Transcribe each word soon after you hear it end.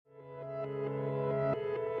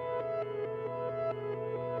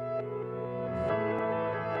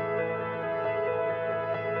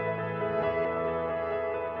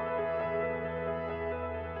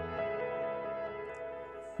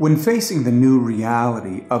When facing the new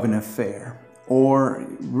reality of an affair, or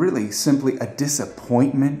really simply a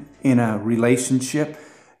disappointment in a relationship,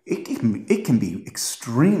 it can be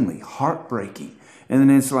extremely heartbreaking. And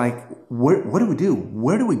then it's like, what do we do?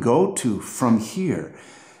 Where do we go to from here?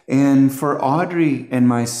 And for Audrey and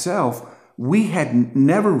myself, we had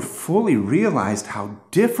never fully realized how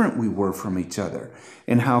different we were from each other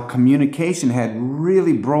and how communication had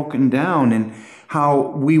really broken down and how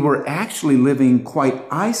we were actually living quite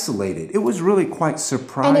isolated. It was really quite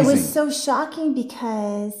surprising. And it was so shocking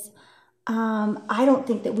because I don't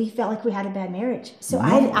think that we felt like we had a bad marriage. So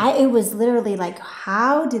No. it was literally like,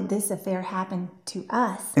 how did this affair happen to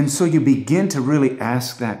us? And so you begin to really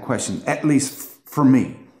ask that question, at least for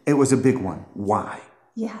me. It was a big one. Why?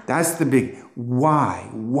 Yeah. That's the big why.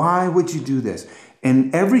 Why would you do this?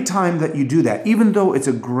 And every time that you do that, even though it's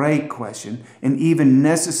a great question and even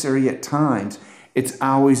necessary at times, it's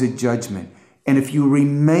always a judgment. And if you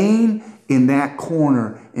remain in that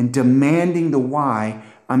corner and demanding the why,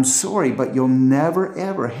 I'm sorry, but you'll never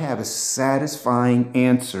ever have a satisfying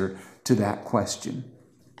answer to that question.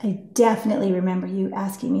 I definitely remember you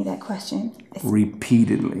asking me that question.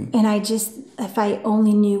 Repeatedly. And if I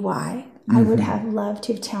only knew why, I would have loved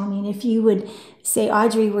to tell me. And if you would say,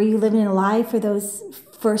 Audrey, were you living a lie for those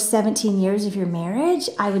first 17 years of your marriage?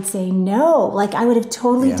 I would say no. Like, I would have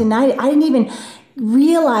totally denied it. I didn't even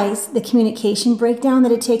realize the communication breakdown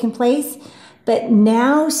that had taken place. But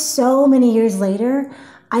now, so many years later,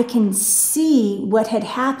 I can see what had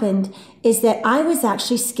happened is that I was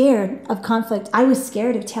actually scared of conflict. I was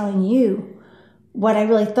scared of telling you what I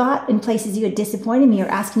really thought in places you had disappointed me or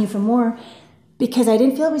asking you for more because I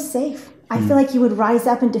didn't feel it was safe. I feel like you would rise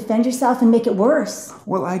up and defend yourself and make it worse.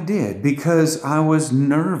 Well, I did because I was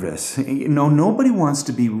nervous. You know, nobody wants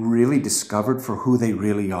to be really discovered for who they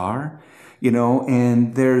really are, you know,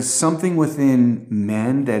 and there's something within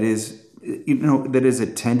men that is, you know, that is a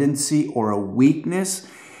tendency or a weakness.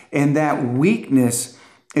 And that weakness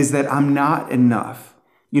is that I'm not enough.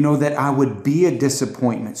 You know, that I would be a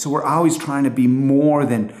disappointment. So we're always trying to be more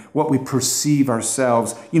than what we perceive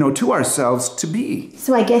ourselves, you know, to ourselves to be.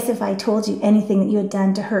 So I guess if I told you anything that you had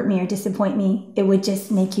done to hurt me or disappoint me, it would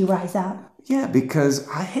just make you rise up. Yeah, because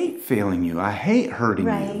I hate failing you. I hate hurting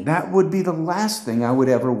you. That would be the last thing I would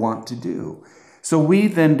ever want to do. So we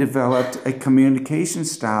then developed a communication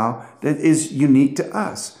style that is unique to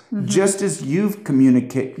us. Just as you've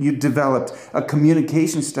developed a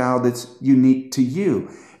communication style that's unique to you.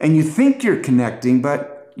 And you think you're connecting,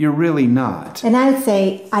 but you're really not. And I would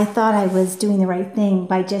say I thought I was doing the right thing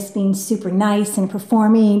by just being super nice and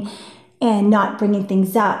performing and not bringing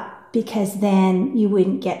things up because then you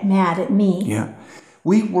wouldn't get mad at me. Yeah.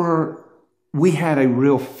 We had a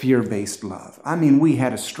real fear-based love. I mean, we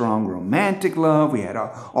had a strong romantic love. We had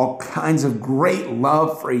all kinds of great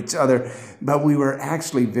love for each other, but we were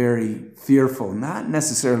actually very fearful, not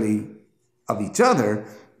necessarily of each other,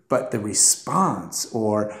 but the response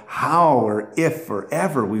or how or if or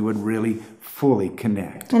ever we would really fully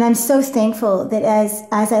connect. And I'm so thankful that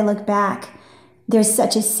as I look back, there's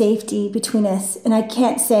such a safety between us. And I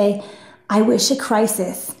can't say I wish a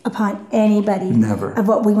crisis upon anybody. Never. Of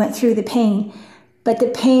what we went through, the pain. But the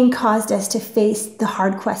pain caused us to face the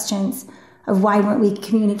hard questions of why weren't we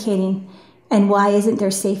communicating and why isn't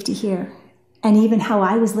there safety here? And even how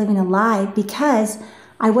I was living a lie because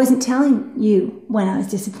I wasn't telling you when I was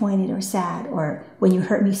disappointed or sad or when you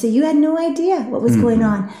hurt me. So you had no idea what was going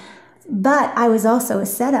on. But I was also a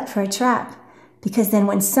setup for a trap because then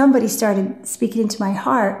when somebody started speaking into my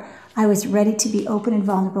heart, I was ready to be open and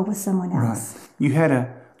vulnerable with someone else. Right. You had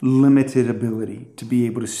a limited ability to be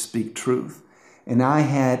able to speak truth. And I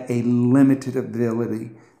had a limited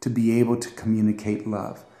ability to be able to communicate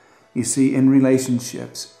love. You see, in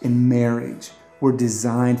relationships, in marriage, we're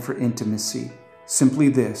designed for intimacy. Simply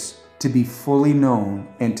this, to be fully known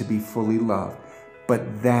and to be fully loved.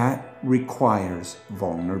 But that requires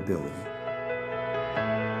vulnerability.